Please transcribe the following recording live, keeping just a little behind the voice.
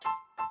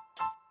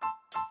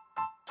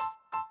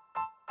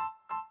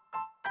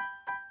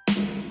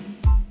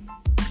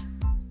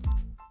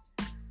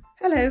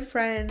Hello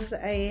friends,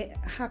 a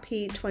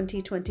happy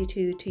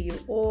 2022 to you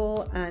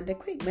all, and a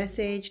quick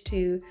message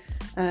to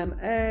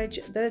urge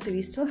those of you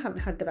who still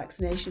haven't had the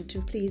vaccination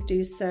to please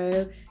do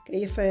so. Get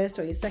your first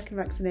or your second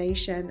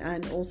vaccination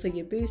and also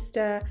your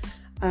booster.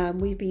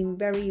 We've been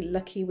very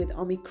lucky with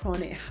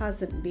Omicron. It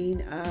hasn't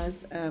been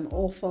as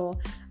awful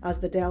as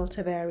the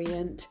Delta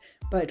variant,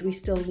 but we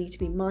still need to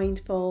be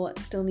mindful,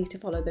 still need to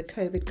follow the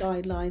COVID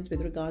guidelines with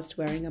regards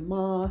to wearing a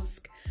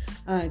mask,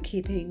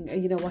 keeping,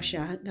 washing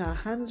our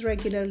hands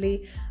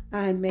regularly,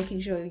 and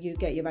making sure you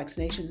get your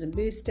vaccinations and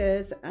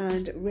boosters,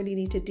 and really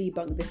need to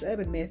debunk this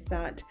urban myth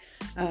that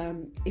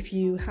if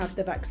you have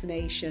the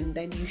vaccination,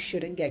 then you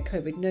shouldn't get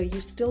COVID. No, you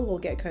still will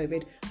get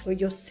COVID, but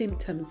your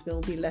symptoms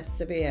will be less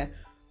severe.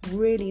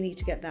 Really need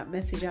to get that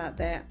message out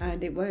there,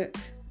 and it won't,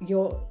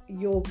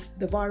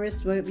 the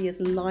virus won't be as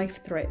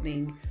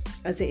life-threatening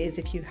as it is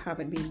if you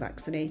haven't been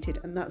vaccinated.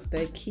 And that's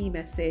the key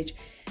message.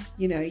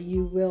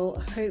 You will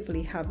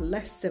hopefully have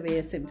less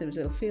severe symptoms.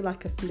 It'll feel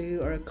like a flu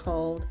or a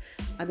cold,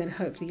 and then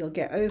hopefully you'll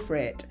get over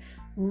it.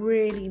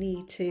 Really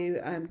need to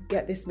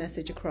get this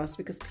message across,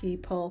 because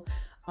people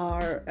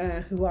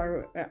who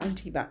are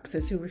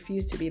anti-vaxxers, who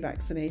refuse to be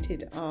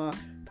vaccinated, are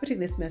putting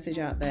this message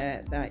out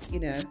there that, if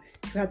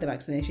you had the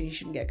vaccination, you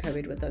shouldn't get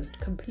COVID. With us,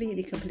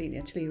 completely,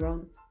 utterly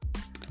wrong.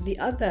 The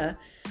other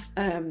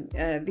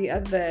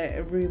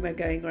rumor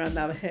going around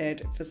that I've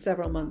heard for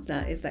several months now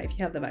is that if you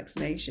have the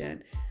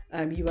vaccination,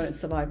 you won't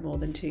survive more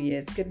than 2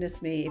 years.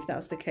 Goodness me, if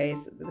that's the case,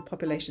 the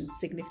population is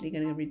significantly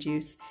going to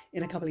reduce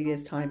in a couple of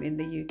years' time in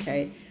the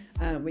UK,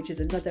 which is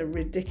another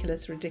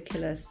ridiculous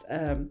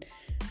urban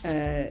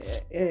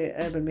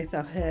myth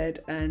I've heard.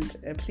 And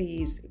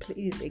please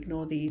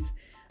ignore these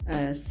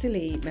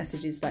silly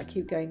messages that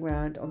keep going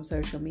around on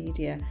social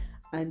media,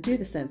 and do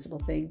the sensible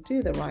thing,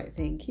 do the right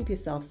thing, keep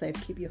yourself safe,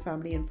 keep your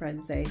family and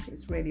friends safe.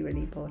 It's really, really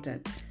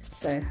important.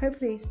 So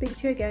hopefully speak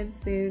to you again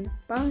soon.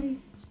 Bye.